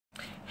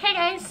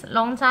guys,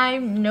 long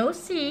time no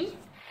see.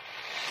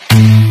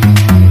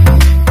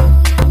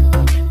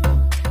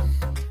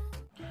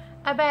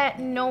 I bet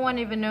no one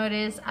even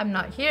noticed I'm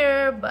not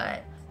here,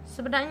 but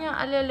sebenarnya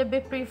Alia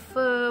lebih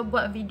prefer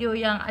buat video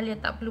yang Alia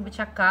tak perlu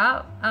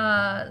bercakap.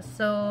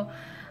 So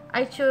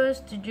I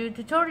chose to do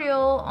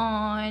tutorial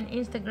on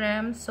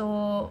Instagram.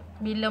 So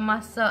bila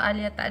masa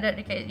Alia tak ada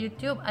dekat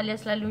YouTube, Alia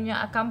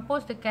selalunya akan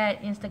post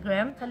dekat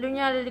Instagram.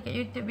 Selalunya ada dekat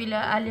YouTube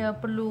bila Alia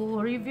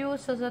perlu review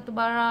sesuatu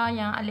barang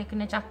yang Alia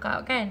kena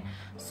cakap kan.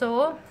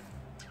 So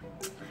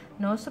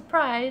no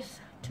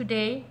surprise,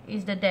 today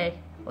is the day.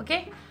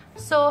 Okay,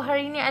 so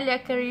hari ni Alia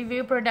akan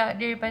review produk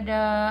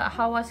daripada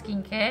Hawa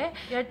Skincare.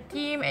 Their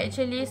team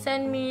actually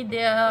send me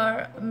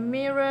their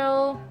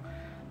Mirelle.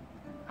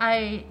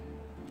 I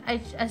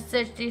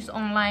searched this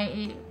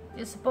online.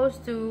 It's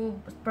supposed to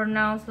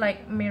pronounce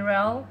like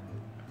Mirelle.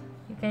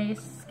 You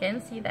guys can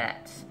see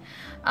that.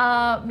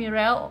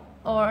 Mirelle,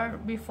 or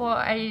before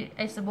I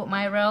sebut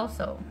Mirelle,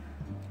 so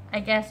I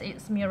guess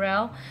it's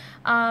Mirelle.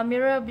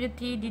 Mirelle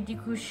Beauty DD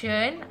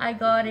Cushion. I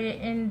got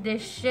it in the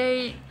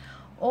shade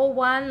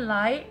 01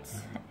 Light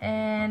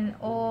and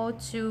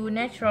 02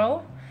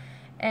 Natural.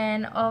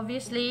 And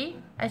obviously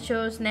I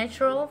chose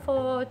natural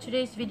for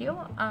today's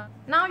video.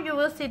 Now you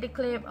will see the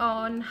clip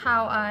on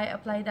how I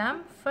apply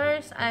them.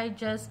 First, I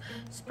just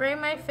spray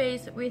my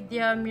face with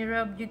their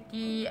Mirelle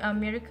Beauty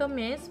Miracle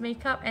Mist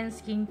Makeup and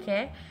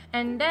Skincare.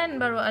 And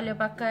then baru Alia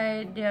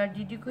pakai their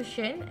DD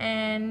Cushion.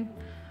 And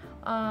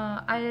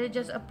Alia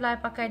just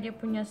apply pakai dia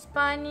punya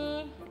spa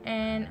ni.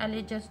 And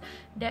Alia just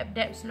dab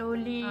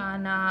slowly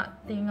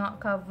nak tengok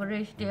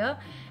coverage dia.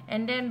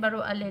 And then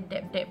baru Alia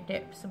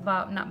dab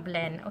sebab nak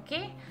blend.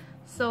 Okay,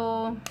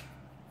 so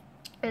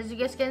as you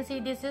guys can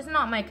see, this is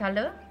not my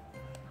color.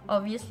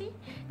 Obviously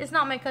it's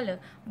not my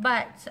color,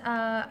 but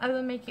I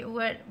will make it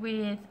work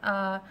with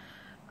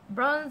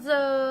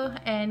bronzer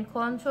and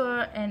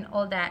contour and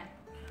all that.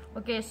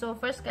 Okay, so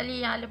first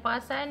kali yang Alia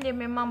perasan dia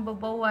memang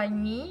berbau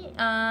wangi.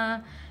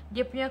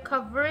 Dia punya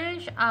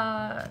coverage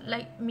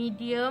like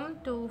medium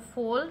to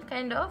full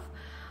kind of.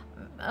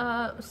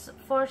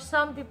 For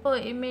some people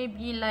it may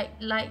be like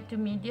light to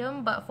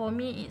medium, but for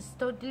me it's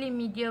totally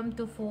medium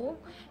to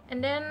full. And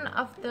then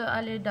after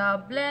Alia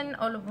dah blend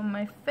all over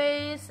my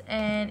face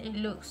and it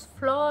looks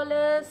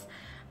flawless,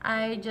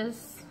 I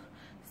just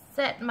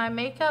set my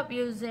makeup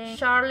using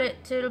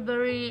Charlotte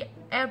Tilbury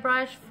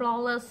Airbrush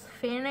Flawless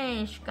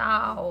Finish.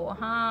 Kau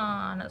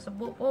nak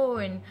sebut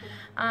pun.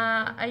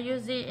 I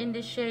use it in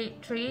the shade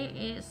 3.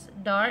 It's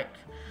dark,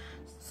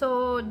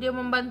 so dia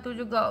membantu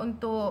juga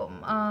untuk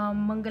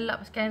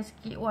menggelapkan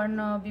sikit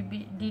warna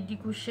bibir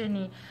DD Cushion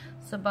ni.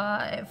 Sebab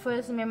at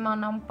first memang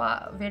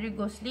nampak very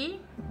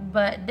ghostly,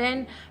 but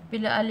then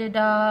bila Alia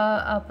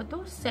dah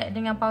set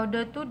dengan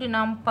powder tu, dia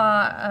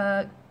nampak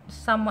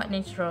somewhat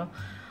natural.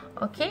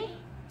 Okay,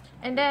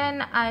 and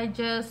then I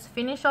just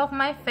finish off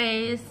my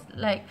face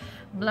like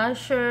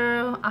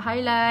blusher,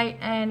 highlight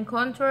and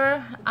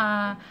contour,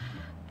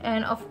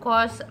 and of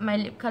course my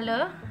lip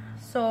color.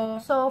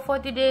 So for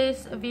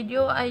today's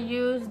video, I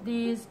use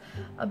this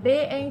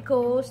Bay &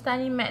 Co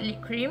Stunning Matte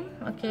Lip Cream.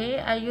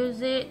 Okay, I use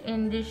it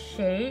in this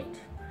shade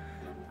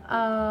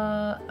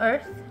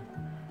Earth.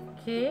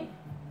 Okay,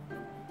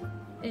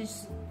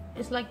 it's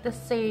like the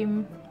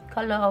same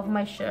color of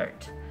my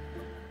shirt.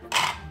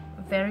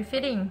 Very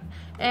fitting.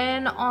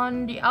 And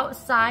on the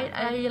outside,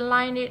 I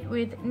line it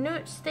with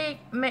Nude Stick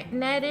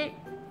Magnetic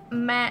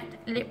Matte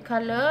Lip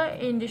Color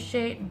in the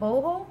shade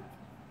Boho.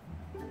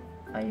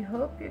 I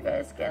hope you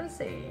guys can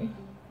see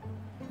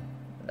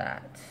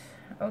that.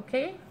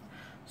 Okay,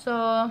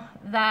 so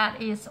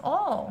that is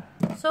all.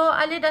 So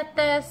Alia dah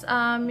test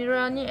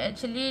Mirelle ni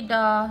actually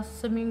dah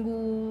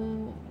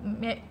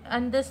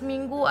under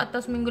seminggu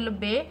atau seminggu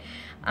lebih.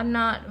 I'm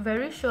not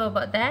very sure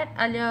about that.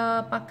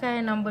 Alia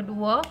pakai number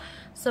 2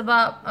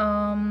 sebab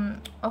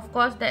of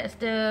course that's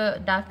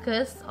the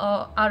darkest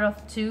out of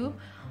 2,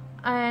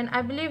 and I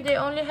believe they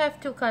only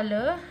have 2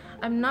 color.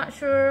 I'm not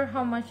sure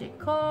how much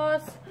it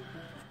costs.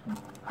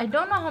 I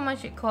don't know how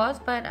much it costs,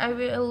 but I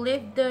will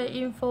leave the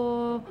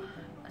info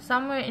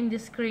somewhere in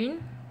the screen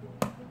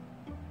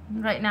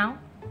right now.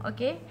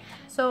 Okay,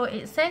 so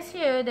it says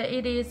here that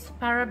it is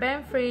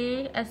paraben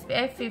free,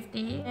 SPF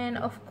 50,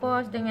 and of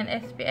course dengan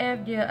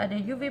SPF dia ada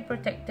UV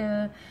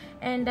protector,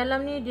 and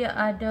dalam ni dia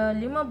ada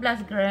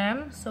 15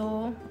 gram.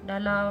 So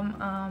dalam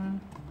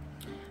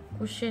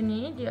cushion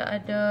ni dia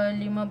ada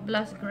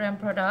 15 gram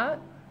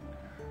produk.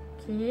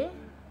 Okay,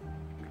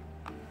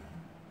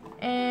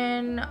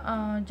 and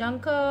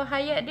jangka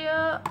hayat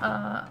dia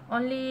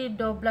only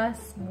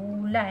 12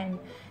 bulan,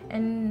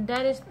 and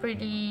that is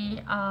pretty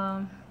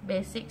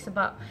basic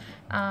sebab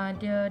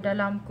dia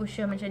dalam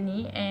cushion macam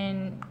ni,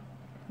 and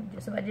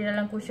sebab dia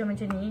dalam cushion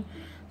macam ni,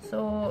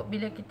 so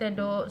bila kita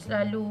duk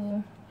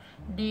selalu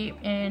dip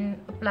and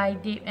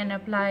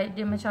apply,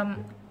 dia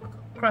macam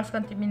cross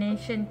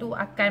contamination tu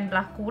akan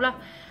berlaku lah.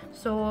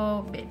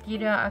 So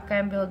bacteria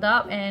akan build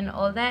up and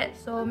all that.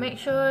 So make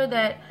sure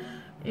that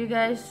you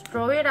guys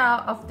throw it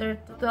out after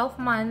 12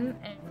 months.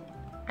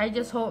 I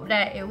just hope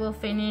that it will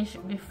finish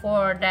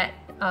before that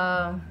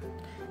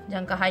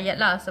jangka hayat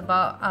lah.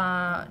 Sebab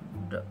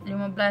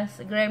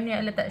 15 gram ni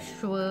Alia tak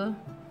sure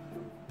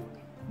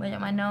banyak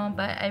mana,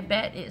 but I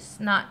bet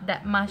it's not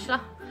that much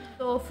lah.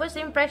 So first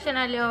impression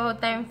Alia,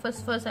 time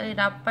first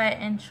Alia dapat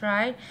and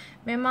try,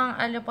 memang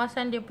Alia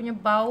perasan dia punya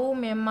bau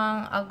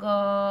memang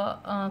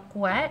agak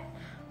kuat.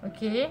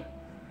 Okay,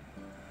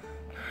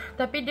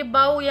 tapi dia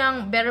bau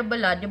yang bearable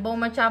lah. Dia bau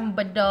macam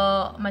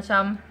bedak,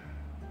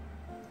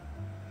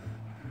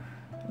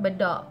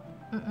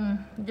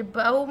 dia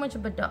bau macam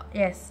bedak.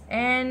 Yes.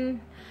 And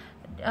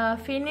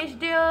finish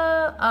dia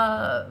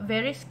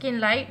very skin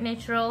light,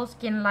 natural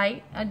skin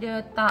light.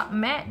 Dia tak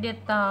matte, dia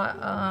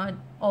tak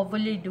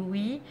overly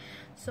dewy.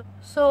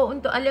 So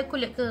untuk Alia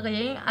kulit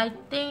kering, I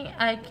think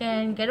I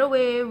can get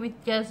away with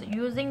just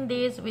using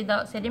this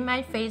without setting my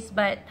face.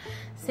 But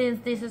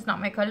since this is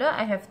not my color,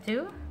 I have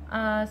to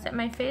set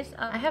my face.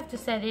 I have to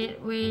set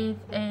it with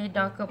a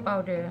darker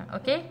powder.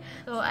 Okay,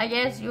 so I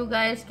guess you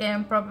guys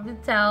can probably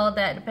tell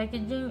that the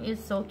packaging is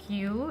so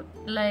cute.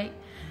 Like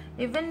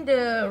even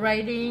the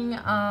writing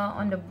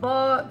on the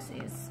box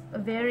is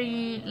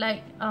very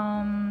like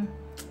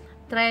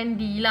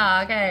trendy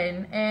lah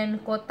kan.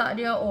 And kotak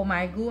dia, oh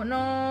my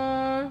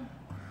goodness,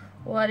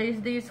 what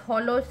is this,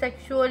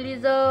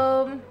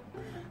 holosexualism?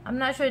 I'm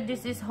not sure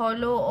this is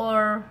hollow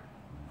or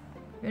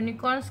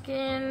unicorn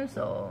skin,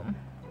 so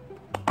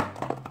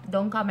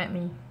don't come at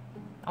me.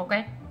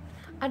 Okay,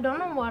 I don't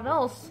know what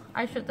else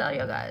I should tell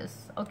you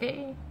guys.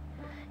 Okay,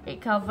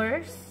 it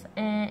covers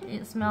and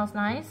it smells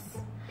nice.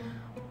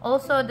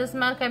 Also, the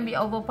smell can be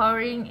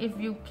overpowering if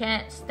you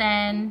can't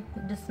stand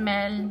the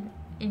smell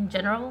in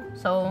general.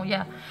 So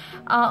yeah,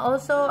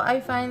 also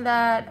I find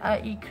that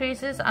it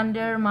creases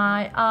under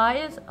my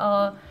eyes.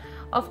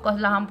 Of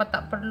course lah, hampa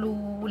tak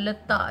perlu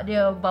letak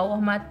dia bawah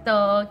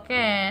mata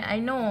kan.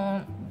 I know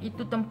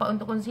itu tempat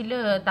untuk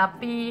concealer,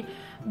 tapi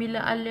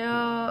bila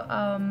Alia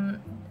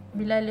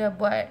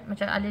buat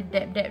macam Alia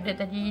dab dia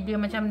tadi, dia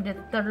macam dia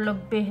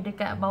terlebih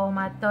dekat bawah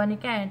mata ni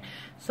kan.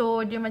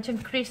 So dia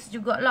macam crease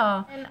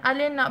jugalah. And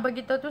Alia nak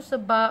bagi tahu tu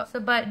sebab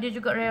dia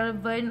juga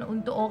relevant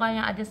untuk orang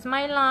yang ada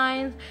smile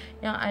lines,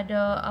 yang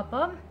ada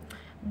apa,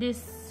 this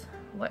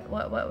what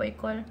you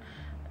call,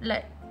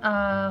 like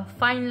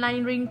fine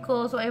line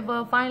wrinkles,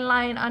 whatever, fine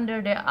line under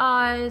their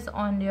eyes,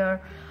 on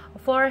their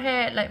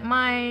forehead. Like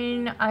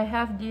mine, I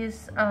have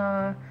this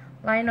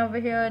line over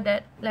here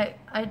that like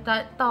I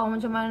tak tahu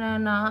macam mana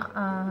nak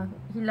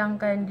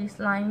hilangkan this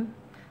line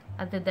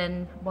other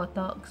than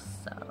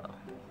botox, so,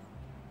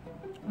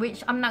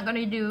 which I'm not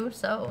gonna do.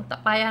 So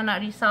tak payah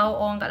nak risau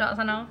orang kat luar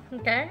sana.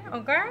 Okay.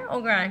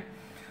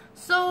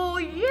 So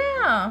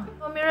yeah,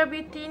 Mirelle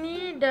Beauty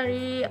ni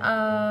dari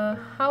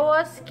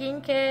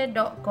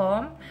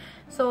hawaskincare.com.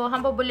 So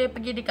hampa boleh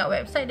pergi dekat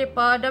website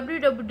depa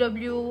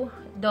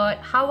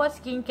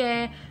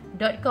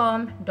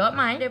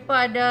www.hawaskincare.com.my.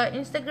 Depa ada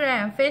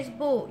Instagram,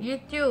 Facebook,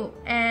 YouTube,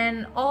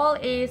 and all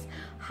is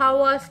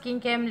Hawa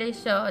Skincare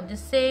Malaysia. The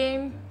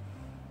same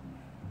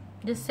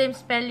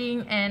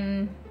spelling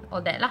and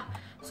all that lah.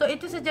 So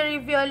itu saja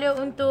review Alia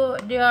untuk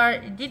their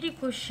DD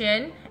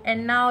Cushion.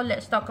 And now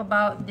let's talk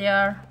about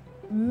their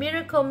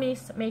Miracle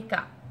Mist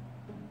Makeup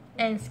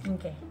and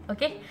Skincare.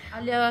 Okay,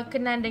 Alia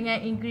kenal dengan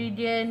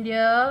ingredient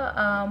dia,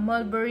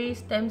 Memberi,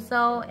 stem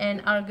cell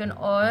and argan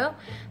oil,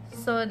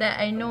 so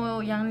that I know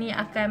yang ni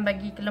akan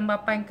bagi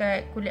kelembapan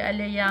kat kulit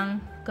Alia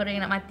yang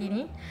kering nak mati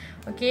ni.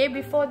 Okay,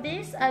 before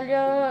this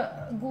Alia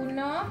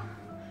guna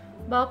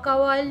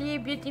Bakawali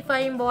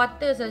Beautifying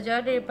Water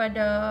saja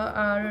daripada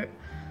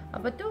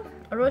apa tu,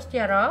 Rose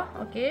Tiara.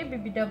 Okay,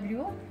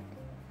 BBW.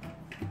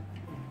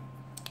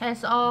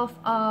 As of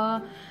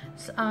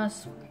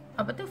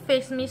apa tu,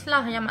 face mist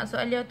lah yang maksud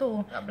Alia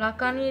tu. Kat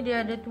belakang ni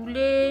dia ada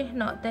tulis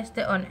not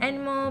tested on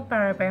animal,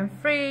 paraben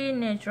free,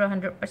 natural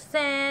 100%.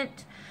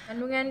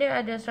 Kandungan dia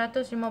ada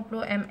 150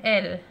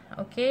 ml.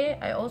 Okay,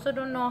 I also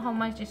don't know how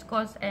much this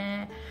cost,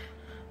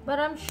 but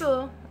I'm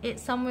sure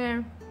it's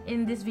somewhere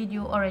in this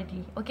video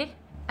already. Okay,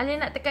 Alia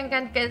nak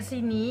tekankan kat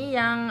sini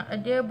yang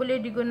dia boleh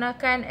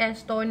digunakan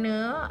as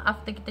toner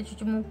after kita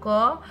cuci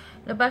muka.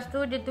 Lepas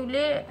tu dia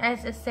tulis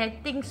as a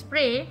setting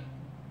spray,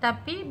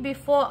 tapi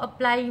before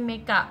applying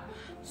makeup.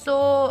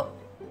 So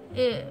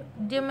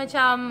dia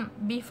macam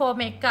before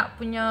makeup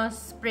punya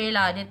spray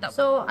lah, dia tak.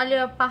 So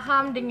Alia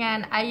faham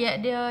dengan ayat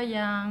dia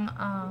yang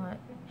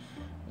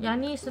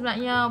ni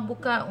sebenarnya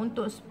bukan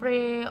untuk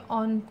spray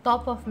on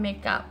top of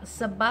makeup.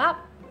 Sebab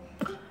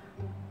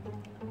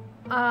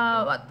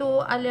waktu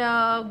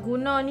Alia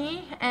guna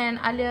ni, and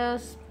Alia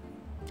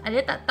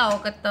tak tahu,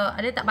 kata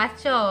Alia tak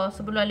baca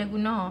sebelum Alia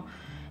guna,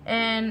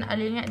 and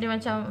Alia ingat dia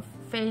macam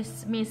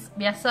face mist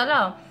biasa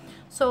lah.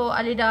 So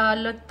Alia dah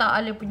letak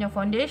Alia punya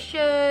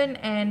foundation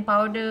and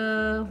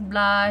powder,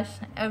 blush,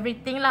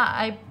 everything lah.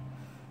 I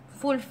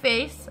full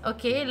face.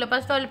 Okay,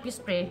 lepas tu Alia pergi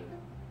spray.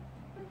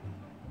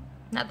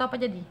 Nak tahu apa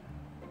jadi?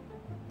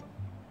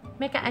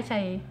 Makeup I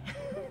cair.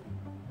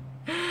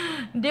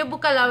 Dia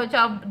bukanlah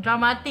macam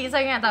dramatik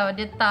sangat tau.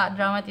 Dia tak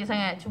dramatik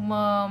sangat.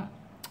 Cuma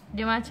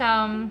dia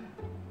macam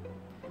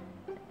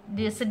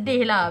dia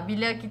sedih lah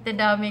bila kita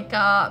dah make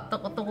up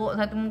teruk-teruk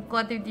satu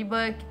muka,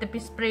 tiba-tiba kita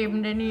pergi spray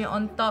benda ni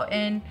on top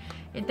and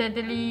it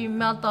totally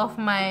melt off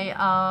my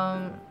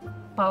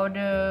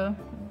powder,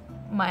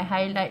 my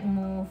highlight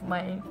move,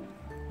 my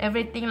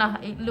everything lah.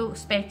 It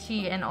looks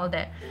patchy and all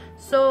that.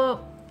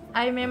 So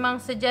I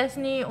memang suggest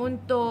ni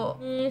untuk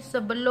ni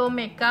sebelum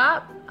make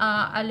up.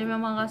 Ali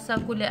memang rasa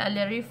kulit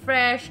Ali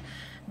refresh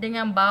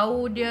dengan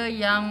bau dia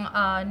yang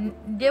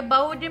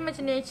bau dia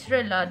macam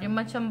natural lah. Dia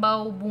macam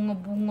bau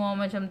bunga-bunga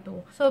macam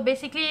tu. So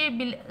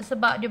basically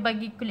sebab dia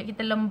bagi kulit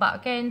kita lembab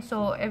kan,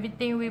 so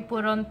everything we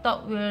put on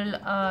top will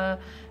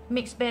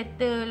mix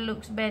better,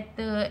 looks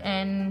better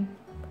and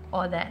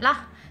all that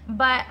lah.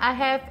 But I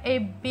have a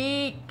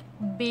big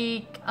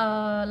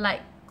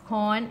like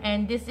cone,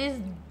 and this is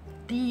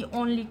the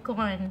only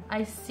cone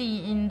I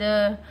see in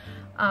the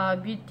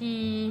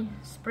beauty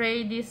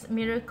spray, this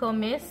Miracle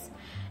Mist,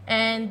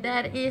 and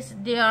that is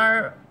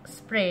their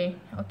spray.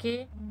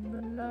 Okay,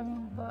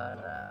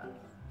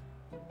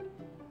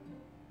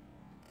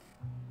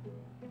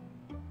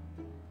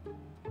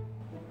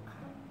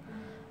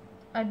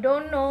 I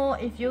don't know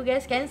if you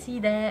guys can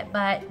see that,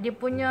 but dia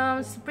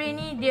punya spray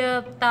ni dia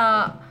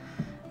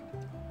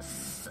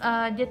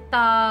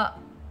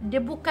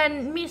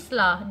bukan mist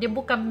lah. Dia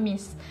bukan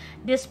mist,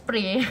 dia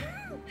spray.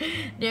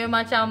 Dia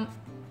macam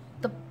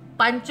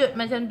terpancut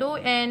macam tu,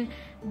 and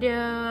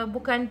dia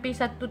bukan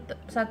pergi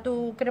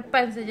satu ke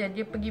depan saja,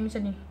 dia pergi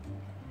macam ni.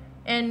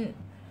 And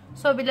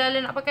so bila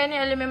Alia nak pakai ni,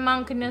 Alia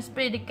memang kena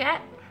spray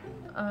dekat.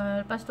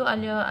 Lepas tu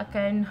Alia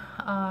akan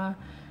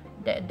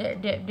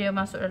dia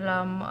masuk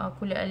dalam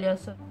kulit Alia.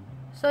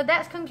 So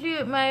that's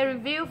conclude my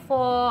review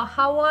for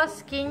Hawa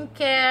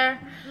Skincare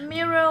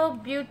Mirelle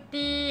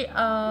Beauty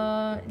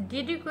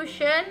DD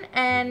Cushion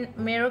and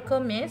Miracle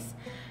Mist.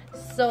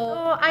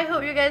 So I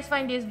hope you guys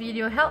find this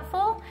video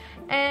helpful,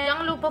 and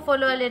jangan lupa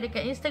follow Alia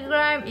dekat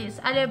Instagram, it's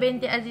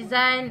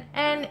Alizaazizan.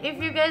 And if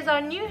you guys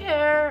are new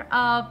here,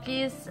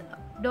 please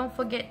don't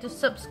forget to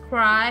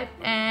subscribe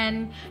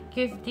and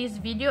give this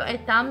video a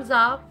thumbs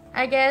up.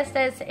 I guess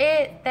that's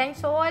it.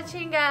 Thanks for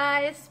watching,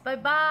 guys. Bye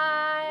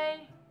bye.